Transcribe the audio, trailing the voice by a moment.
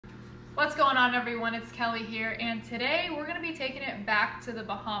What's going on, everyone? It's Kelly here, and today we're going to be taking it back to the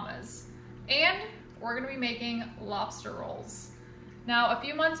Bahamas, and we're going to be making lobster rolls. Now, a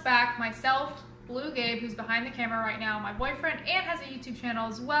few months back, myself, Blue Gabe, who's behind the camera right now, my boyfriend, and has a YouTube channel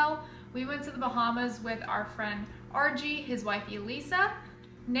as well, we went to the Bahamas with our friend RG, his wife Elisa,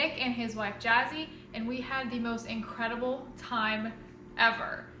 Nick and his wife Jazzy, and we had the most incredible time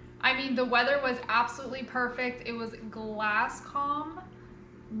ever. I mean, the weather was absolutely perfect. It was glass calm,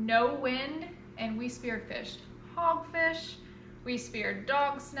 no wind, and we spearfished hogfish, we speared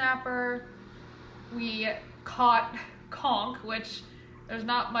dog snapper, we caught conch, which there's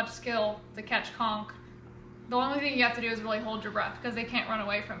not much skill to catch conch. The only thing you have to do is really hold your breath because they can't run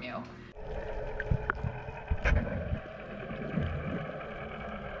away from you.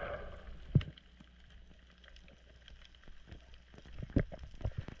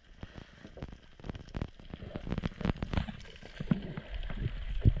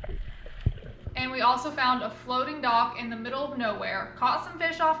 And we also found a floating dock in the middle of nowhere, caught some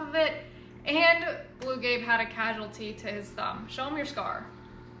fish off of it, and Blue Gabe had a casualty to his thumb. Show him your scar.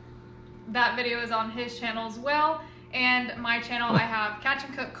 That video is on his channel as well, and my channel I have catch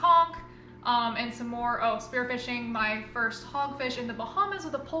and cook conch, and some more, spearfishing my first hogfish in the Bahamas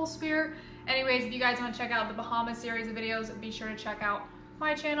with a pole spear. Anyways, if you guys want to check out the Bahamas series of videos, be sure to check out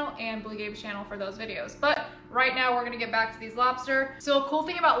my channel and Blue Gabe's channel for those videos. But right now we're gonna get back to these lobster. So a cool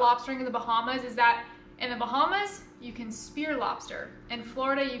thing about lobstering in the Bahamas is that in the Bahamas, you can spear lobster. In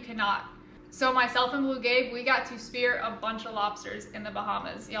Florida, you cannot. So myself and Blue Gabe, we got to spear a bunch of lobsters in the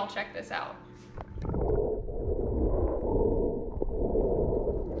Bahamas. Y'all check this out.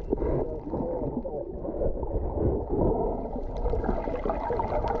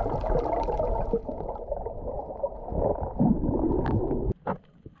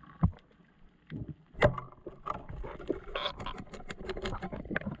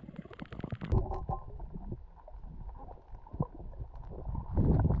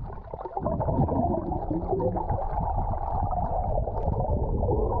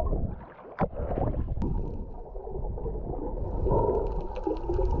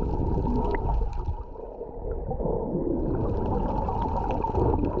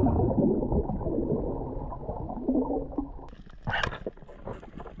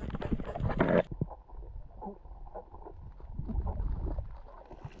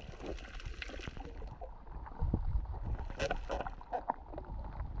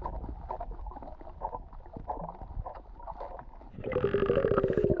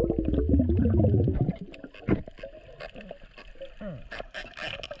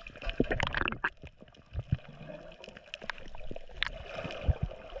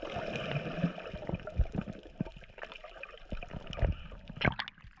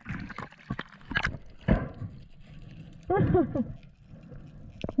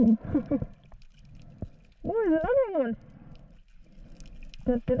 Where's the other one?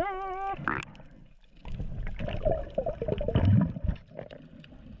 Da-da-da.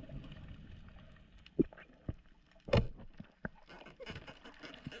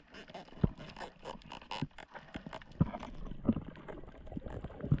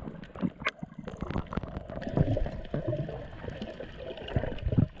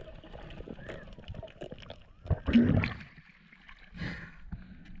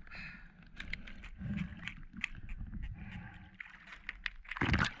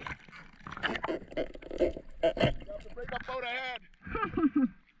 Break up boat ahead.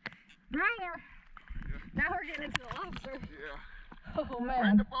 Right there. Yeah. Now we're getting into the lobster. Yeah. Oh Break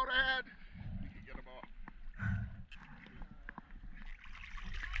man. the boat ahead. You can get them off.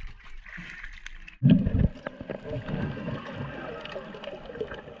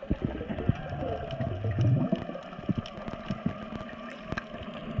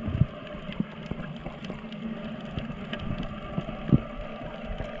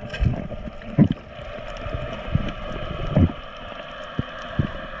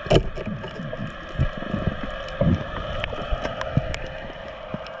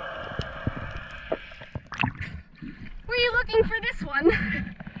 Were you looking for this one?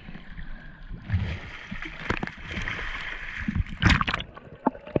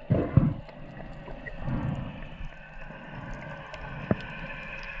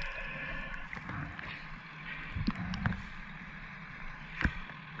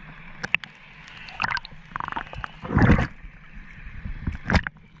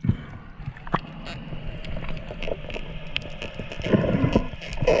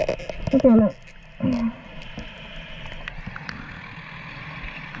 Damn it.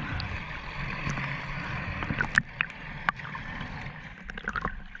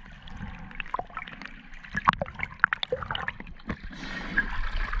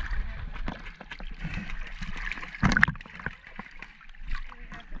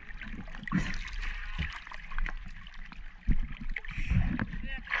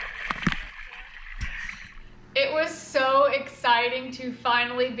 exciting to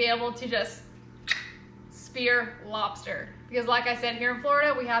finally be able to just spear lobster. Because like I said, here in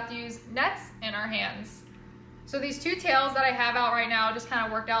Florida, we have to use nets in our hands. So these two tails that I have out right now just kind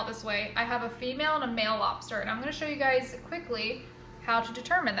of worked out this way. I have a female and a male lobster, and I'm gonna show you guys quickly how to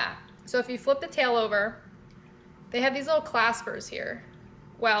determine that. So if you flip the tail over, they have these little claspers here.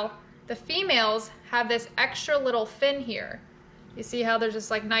 Well, the females have this extra little fin here. You see how there's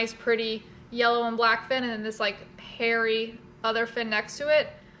this like nice pretty yellow and black fin and then this like hairy other fin next to it?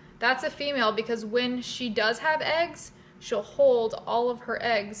 That's a female because when she does have eggs, she'll hold all of her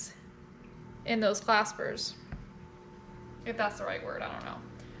eggs in those claspers. If that's the right word, I don't know.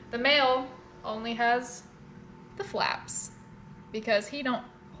 The male only has the flaps because he don't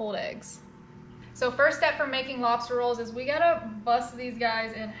hold eggs. So first step for making lobster rolls is we gotta bust these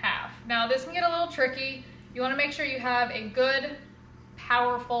guys in half. Now this can get a little tricky. You wanna make sure you have a good,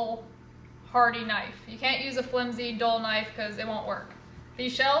 powerful, hardy knife. You can't use a flimsy, dull knife because it won't work.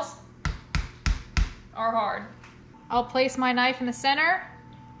 These shells are hard. I'll place my knife in the center.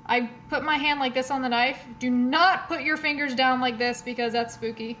 I put my hand like this on the knife. Do not put your fingers down like this because that's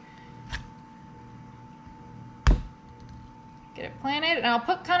spooky. Get it planted, and I'll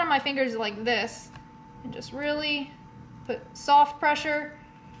put kind of my fingers like this and just really put soft pressure,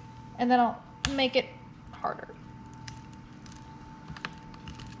 and then I'll make it harder.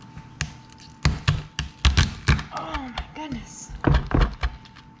 Oh my goodness.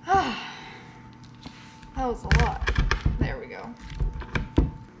 That was a lot. There we go.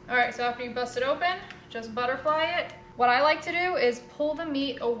 All right, so after you bust it open, just butterfly it. What I like to do is pull the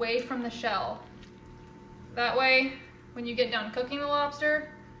meat away from the shell. That way, when you get done cooking the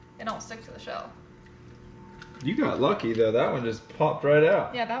lobster, it don't stick to the shell. You got lucky though, that one just popped right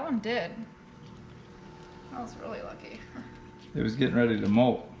out. Yeah, that one did. I was really lucky. It was getting ready to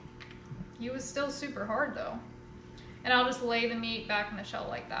molt. He was still super hard though. And I'll just lay the meat back in the shell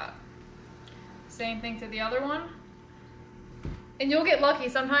like that. Same thing to the other one. And you'll get lucky.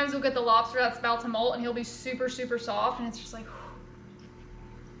 Sometimes you'll get the lobster that's about to molt and he'll be super, super soft and it's just like,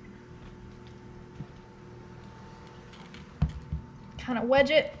 kind of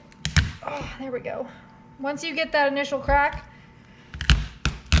wedge it. Oh, there we go. Once you get that initial crack,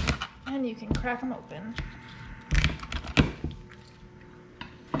 and you can crack them open.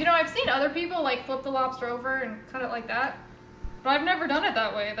 You know, I've seen other people like flip the lobster over and cut it like that, but I've never done it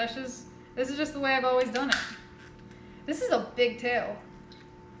that way. This is just the way I've always done it. This is a big tail.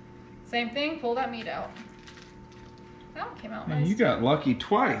 Same thing, pull that meat out. That one came out nice. Man, you got lucky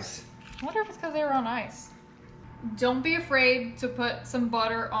twice. I wonder if it's because they were on ice. Don't be afraid to put some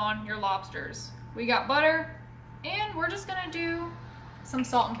butter on your lobsters. We got butter, and we're just gonna do some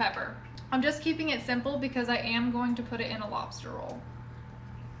salt and pepper. I'm just keeping it simple because I am going to put it in a lobster roll.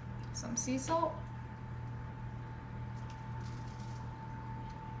 Some sea salt.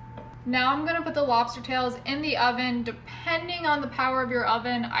 Now I'm gonna put the lobster tails in the oven. Depending on the power of your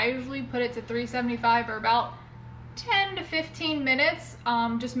oven, I usually put it to 375 or about 10 to 15 minutes.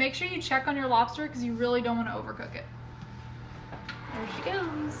 Just make sure you check on your lobster because you really don't want to overcook it. There she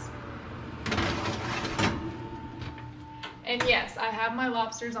goes. And yes, I have my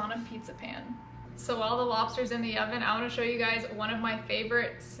lobsters on a pizza pan. So while the lobster's in the oven, I want to show you guys one of my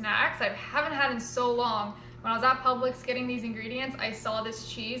favorite snacks I haven't had in so long. When I was at Publix getting these ingredients, I saw this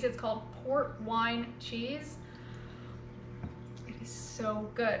cheese. It's called port wine cheese. It is so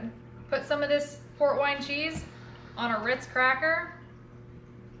good. Put some of this port wine cheese on a Ritz cracker.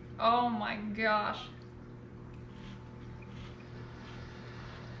 Oh my gosh.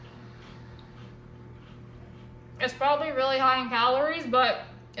 It's probably really high in calories, but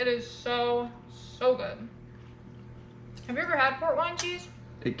it is so, so good. Have you ever had port wine cheese?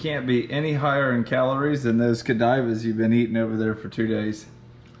 It can't be any higher in calories than those cadivas you've been eating over there for 2 days.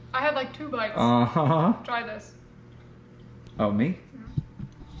 I had like 2 bites. Uh-huh. Try this. Oh, me?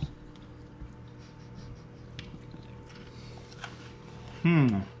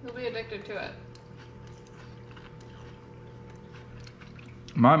 You'll be addicted to it.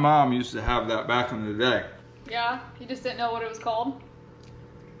 My mom used to have that back in the day. Yeah? You just didn't know what it was called?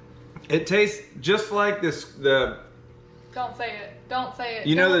 It tastes just like this, Don't say it. Don't say it.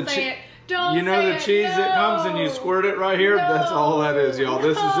 you know Don't the say it. Don't you know say the it. cheese that comes and you No. squirt it right here? That's all that is, y'all.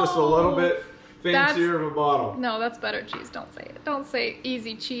 This is just a little bit fancier of a bottle. No, that's better cheese. Don't say it. Don't say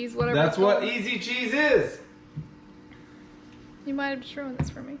easy cheese, whatever. That's it's what called. easy cheese is. You might have just ruined this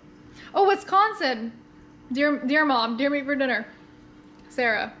for me. Oh, Wisconsin. Dear mom, dear me for dinner.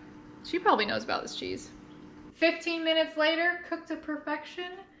 Sarah, she probably knows about this cheese. 15 minutes later, cooked to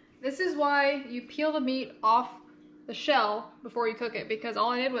perfection. This is why you peel the meat off the shell before you cook it, because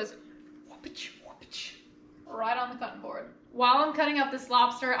all I did was whoop-a-ch, right on the cutting board. While I'm cutting up this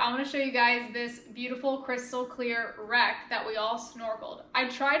lobster, I'm gonna show you guys this beautiful crystal clear wreck that we all snorkeled. I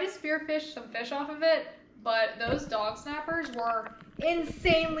tried to spearfish some fish off of it, but those dog snappers were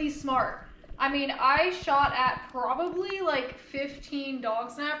insanely smart. I mean, I shot at probably like 15 dog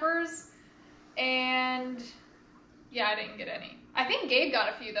snappers, and yeah, I didn't get any. I think Gabe got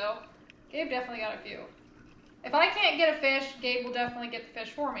a few though. Gabe definitely got a few. If I can't get a fish, Gabe will definitely get the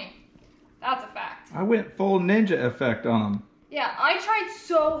fish for me. That's a fact. I went full ninja effect on them. Yeah, I tried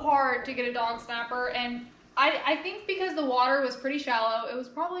so hard to get a dog snapper, and I think because the water was pretty shallow, it was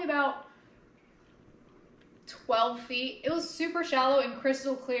probably about 12 feet. It was super shallow and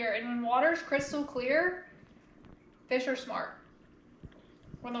crystal clear, and when water's crystal clear, fish are smart.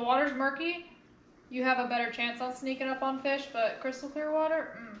 When the water's murky, you have a better chance on sneaking up on fish, but crystal clear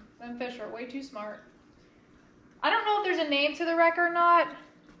water, them fish are way too smart. I don't know if there's a name to the wreck or not.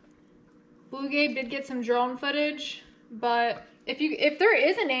 Blue Gabe did get some drone footage, but if there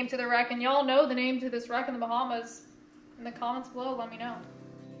is a name to the wreck and y'all know the name to this wreck in the Bahamas, in the comments below, let me know.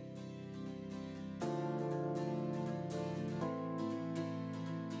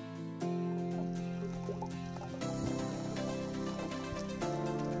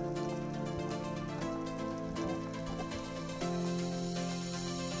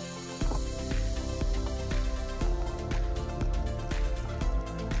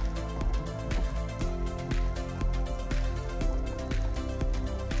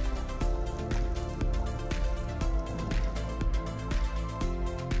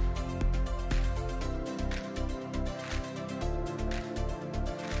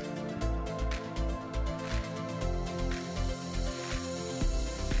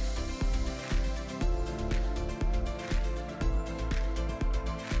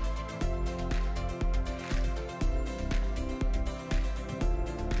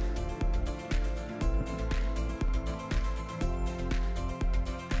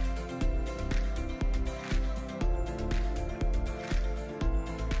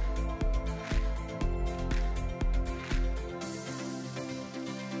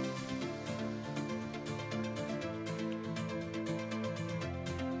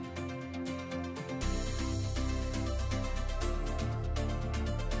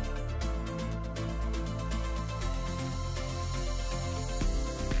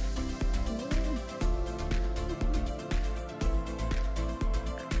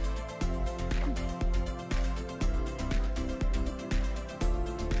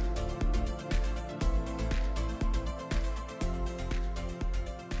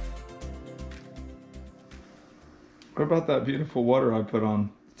 What about that beautiful water I put on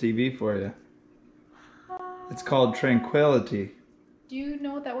TV for you? It's called Tranquility. Do you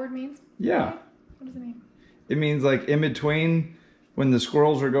know what that word means? Yeah. What does it mean? It means like in between when the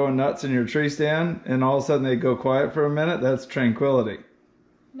squirrels are going nuts in your tree stand and all of a sudden they go quiet for a minute, that's tranquility.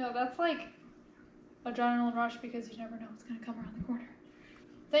 No, that's like adrenaline rush because you never know what's going to come around the corner.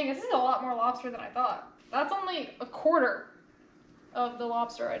 Dang, this is a lot more lobster than I thought. That's only a quarter of the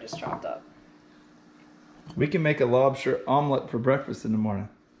lobster I just chopped up. We can make a lobster omelet for breakfast in the morning.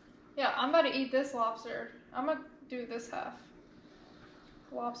 Yeah, I'm about to eat this lobster. I'm going to do this half.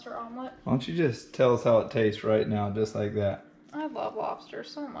 Lobster omelet. Why don't you just tell us how it tastes right now, just like that? I love lobster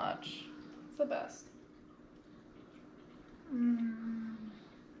so much. It's the best.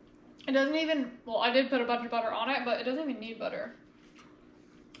 It doesn't even, well, I did put a bunch of butter on it, but it doesn't even need butter.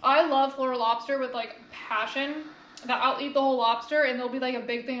 I love Florida lobster with like passion. That I'll eat the whole lobster and there'll be like a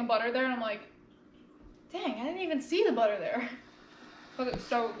big thing of butter there and I'm like, dang, I didn't even see the butter there. But it's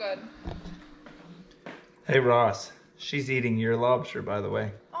so good. Hey Ross, she's eating your lobster, by the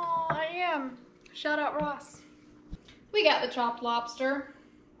way. Oh, I am. Shout out Ross. We got the chopped lobster.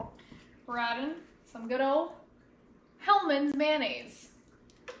 We're adding some good old Hellmann's mayonnaise.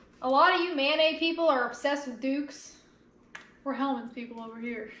 A lot of you mayonnaise people are obsessed with Dukes. We're Hellmann's people over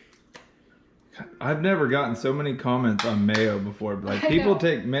here. I've never gotten so many comments on mayo before, but like people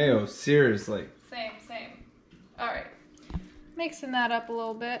take mayo seriously. Same. All right, mixing that up a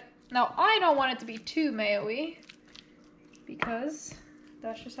little bit. Now I don't want it to be too mayo-y because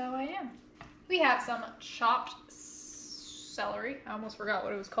that's just how I am. We have some chopped celery. I almost forgot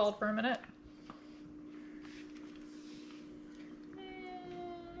what it was called for a minute.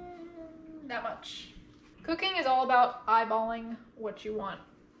 That much. Cooking is all about eyeballing what you want.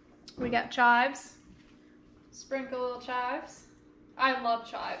 We got chives. Sprinkle a little chives. I love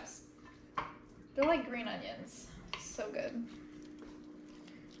chives. They're like green onions. So good.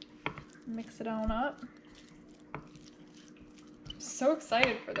 Mix it on up. I'm so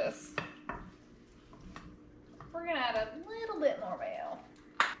excited for this. We're gonna add a little bit more mayo.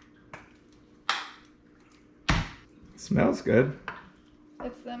 Smells good.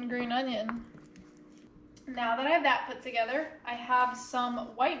 It's them green onion. Now that I have that put together, I have some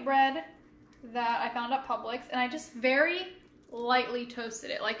white bread that I found at Publix, and I just very lightly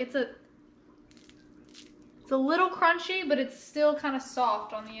toasted it. Like it's a little crunchy, but it's still kind of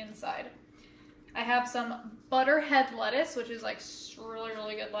soft on the inside. I have some butterhead lettuce, which is like really,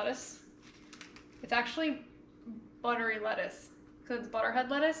 really good lettuce. It's actually buttery lettuce because it's butterhead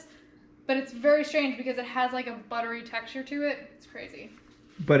lettuce, but it's very strange because it has like a buttery texture to it. It's crazy.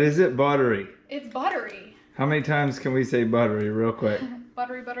 But is it buttery? It's buttery. How many times can we say buttery real quick?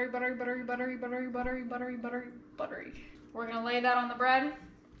 Buttery, buttery, buttery, buttery, buttery, buttery, buttery, buttery, buttery, buttery. We're gonna lay that on the bread.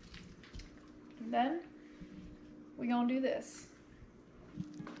 And then we're gonna do this.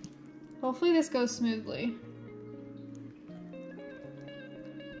 Hopefully this goes smoothly.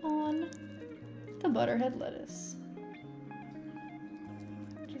 On the butterhead lettuce.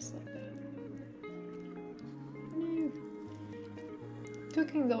 Just like that.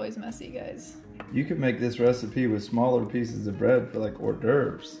 Cooking's always messy, guys. You could make this recipe with smaller pieces of bread for like hors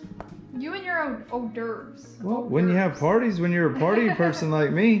d'oeuvres. You and your own hors d'oeuvres. Well, when you have parties, when you're a party person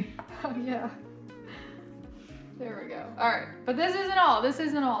like me. Oh, yeah. There we go. All right, but this isn't all. This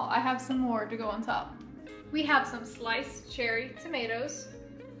isn't all. I have some more to go on top. We have some sliced cherry tomatoes.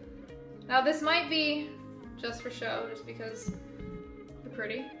 Now this might be just for show, just because they're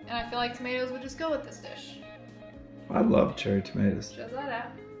pretty, and I feel like tomatoes would just go with this dish. I love cherry tomatoes. Just like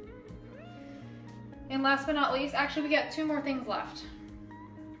that. And last but not least, actually we got two more things left.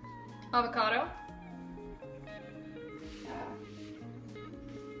 Avocado.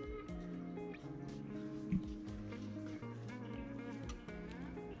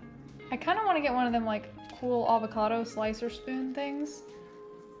 I kind of want to get one of them like cool avocado slicer spoon things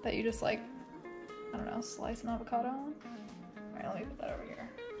that you just like, I don't know, slice an avocado on. Alright, let me put that over here.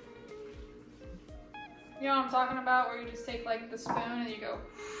 You know what I'm talking about, where you just take like the spoon and you go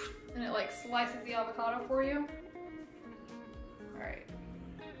and it like slices the avocado for you. Alright,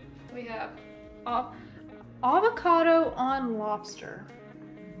 we have avocado on lobster.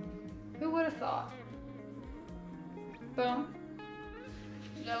 Who would have thought? Boom.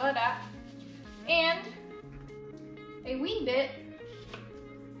 Just like that. And a wee bit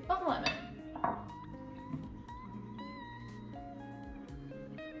of lemon.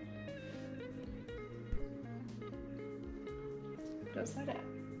 Just like that.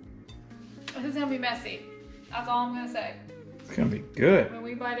 This is gonna be messy. That's all I'm gonna say. It's gonna be good. When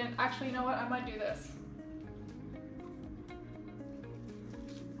we bite in, actually, you know what? I might do this.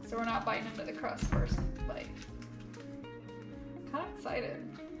 So we're not biting into the crust first bite. Kind of excited.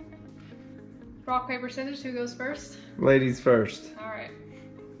 Rock, paper, scissors, who goes first? Ladies first. All right.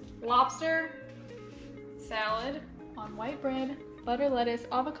 Lobster salad on white bread, butter, lettuce,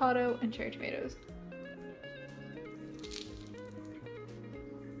 avocado, and cherry tomatoes.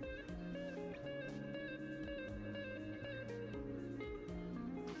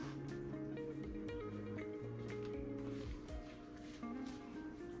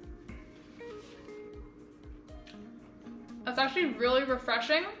 That's actually really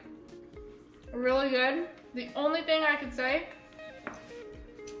refreshing, really good. The only thing I could say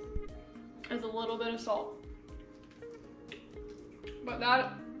is a little bit of salt. But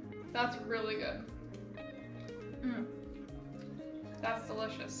that's really good. That's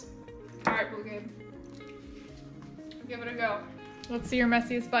delicious. All right, Blue Gabe. Give it a go. Let's see your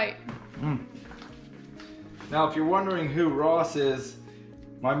messiest bite. Now, if you're wondering who Ross is,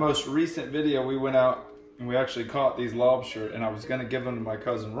 my most recent video we went out and we actually caught these lobster, and I was gonna give them to my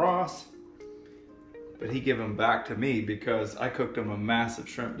cousin Ross, but he gave them back to me because I cooked him a massive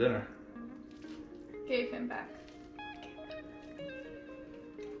shrimp dinner. Gave him back.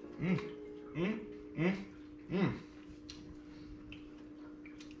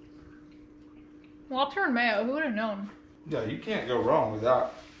 Lobster and mayo, who would have known? Yeah, you can't go wrong with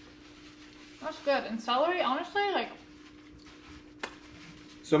that. That's good. And celery, honestly, like...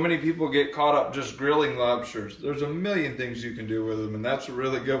 So many people get caught up just grilling lobsters. There's a million things you can do with them, and that's a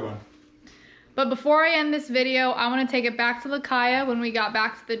really good one. But before I end this video, I want to take it back to Lakaya when we got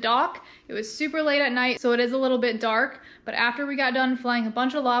back to the dock. It was super late at night, so it is a little bit dark. But after we got done filleting a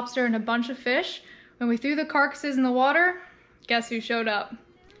bunch of lobster and a bunch of fish, when we threw the carcasses in the water, guess who showed up?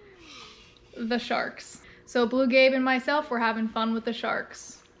 The sharks. So Blue Gabe and myself were having fun with the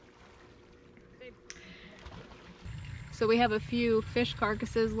sharks. So we have a few fish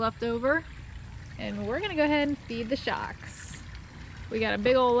carcasses left over, and we're gonna go ahead and feed the sharks. We got a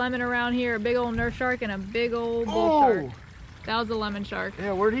big old lemon around here, a big old nurse shark, and a big old bull shark. That was a lemon shark.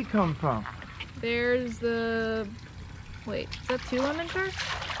 Yeah, where'd he come from? There's the... Wait, is that 2 lemon sharks?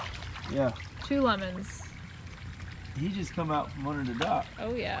 Yeah. 2 lemons. He just come out from under the dock.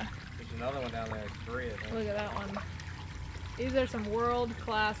 Oh yeah. There's another one down there. 3, I think. Look at that one. These are some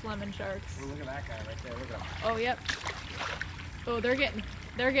world-class lemon sharks. Oh, look at that guy right there. Look at him. Oh yep. Oh, they're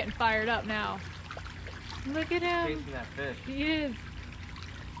getting fired up now. Look at him. Chasing that fish. He is.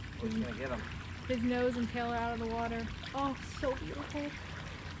 Who's gonna get him? His nose and tail are out of the water. Oh, so beautiful.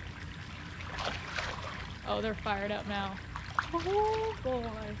 Oh, they're fired up now. Oh boy.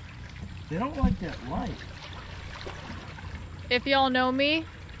 They don't like that light. If y'all know me,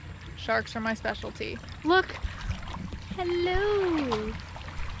 sharks are my specialty. Look. Hello.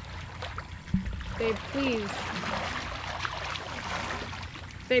 Babe, please.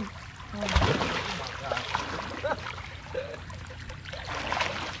 Babe. Oh.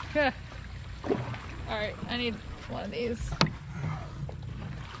 Alright, I need one of these.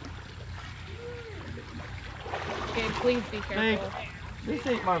 Okay, please be careful. Hey, this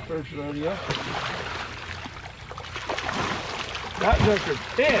ain't my first rodeo. That joker's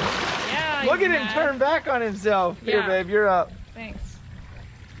pissed. Yeah, Look he's at him mad. turn back on himself. Here, Yeah. babe, you're up. Thanks.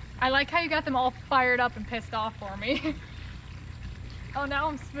 I like how you got them all fired up and pissed off for me. Oh, now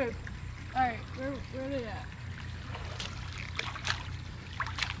I'm spooked. Alright, where are they at?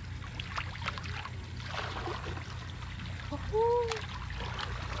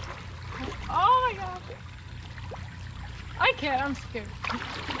 Oh my gosh. I can't, I'm scared.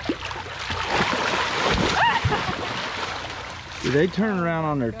 Do they turn around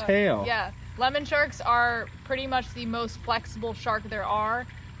on their Good. tail? Yeah, lemon sharks are pretty much the most flexible shark there are.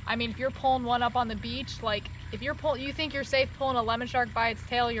 I mean, if you're pulling one up on the beach, like if you think you're safe pulling a lemon shark by its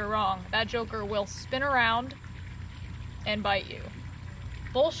tail, you're wrong. That joker will spin around and bite you.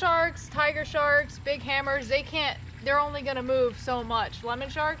 Bull sharks, tiger sharks, big hammers, they're only gonna move so much. Lemon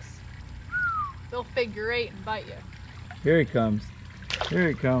sharks, they'll figure 8 and bite you. Here he comes. Here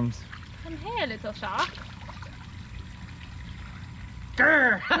he comes. Come here, little shark.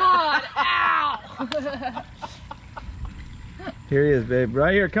 Grr. God, ow! Here he is, babe.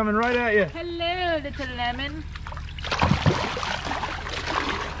 Right here, coming right at you. Hello, little lemon.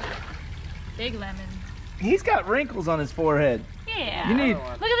 Big lemon. He's got wrinkles on his forehead. Yeah. You need- Look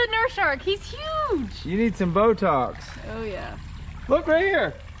at the nurse shark. He's huge. You need some Botox. Oh yeah. Look right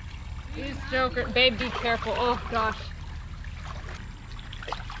here. He's joker. Babe, be careful. Oh gosh.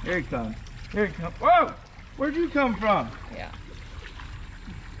 Here he comes. Here he comes. Whoa! Where'd you come from? Yeah.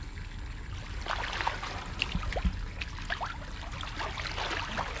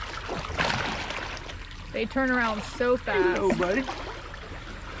 They turn around so fast. Hello, buddy.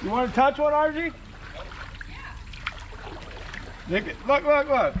 You want to touch one, RG? Yeah. Look, look,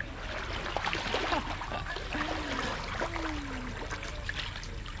 look.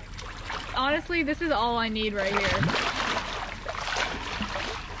 Honestly, this is all I need right here.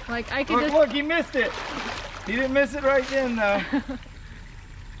 Like I could Look, just. look, he missed it. He didn't miss it right then, though.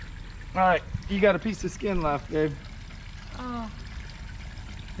 All right, you got a piece of skin left, babe. Oh.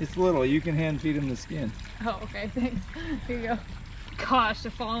 It's little. You can hand feed him the skin. Oh, okay. Thanks. Here you go. Gosh,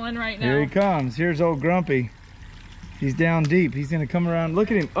 to fall in right now. Here he comes. Here's old Grumpy. He's down deep. He's gonna come around.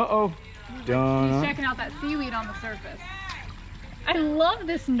 Look at him. Uh-oh. He's Dun. checking out that seaweed on the surface. I love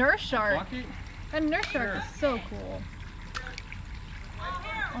this nurse shark. That nurse shark is so cool.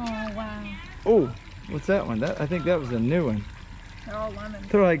 Oh, wow. Oh, what's that one? I think that was a new one. They're all lemons.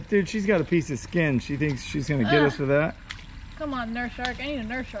 They're like, dude, she's got a piece of skin. She thinks she's gonna get us with that. Come on, nurse shark. I need a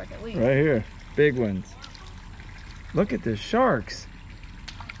nurse shark at least. Right here. Big ones. Look at the sharks.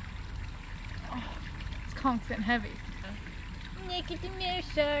 This conk's getting heavy. Look at the nurse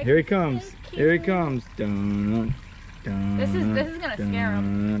shark. Here he comes. So Here he cute. comes. Dun, dun, This is gonna scare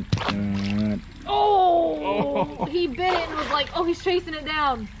him. dun, Oh! Oh. He bit it and was like, oh, he's chasing it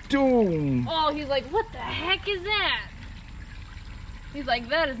down. doom. Oh, he's like, what the heck is that? He's like,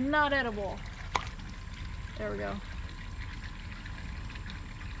 that is not edible. There we go.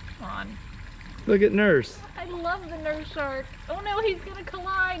 Come on. Look at Nurse. I love the nurse shark. Oh no, he's gonna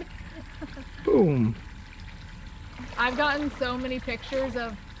collide. Boom. I've gotten so many pictures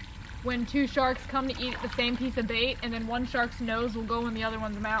of when two sharks come to eat the same piece of bait and then one shark's nose will go in the other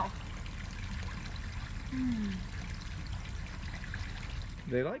one's mouth.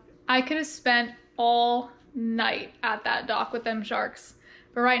 They like it. I could have spent all night at that dock with them sharks.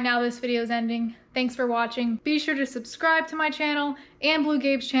 But right now this video is ending. Thanks for watching. Be sure to subscribe to my channel and Blue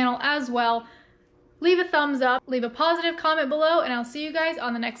Gabe's channel as well. Leave a thumbs up, leave a positive comment below, and I'll see you guys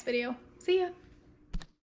on the next video. See ya.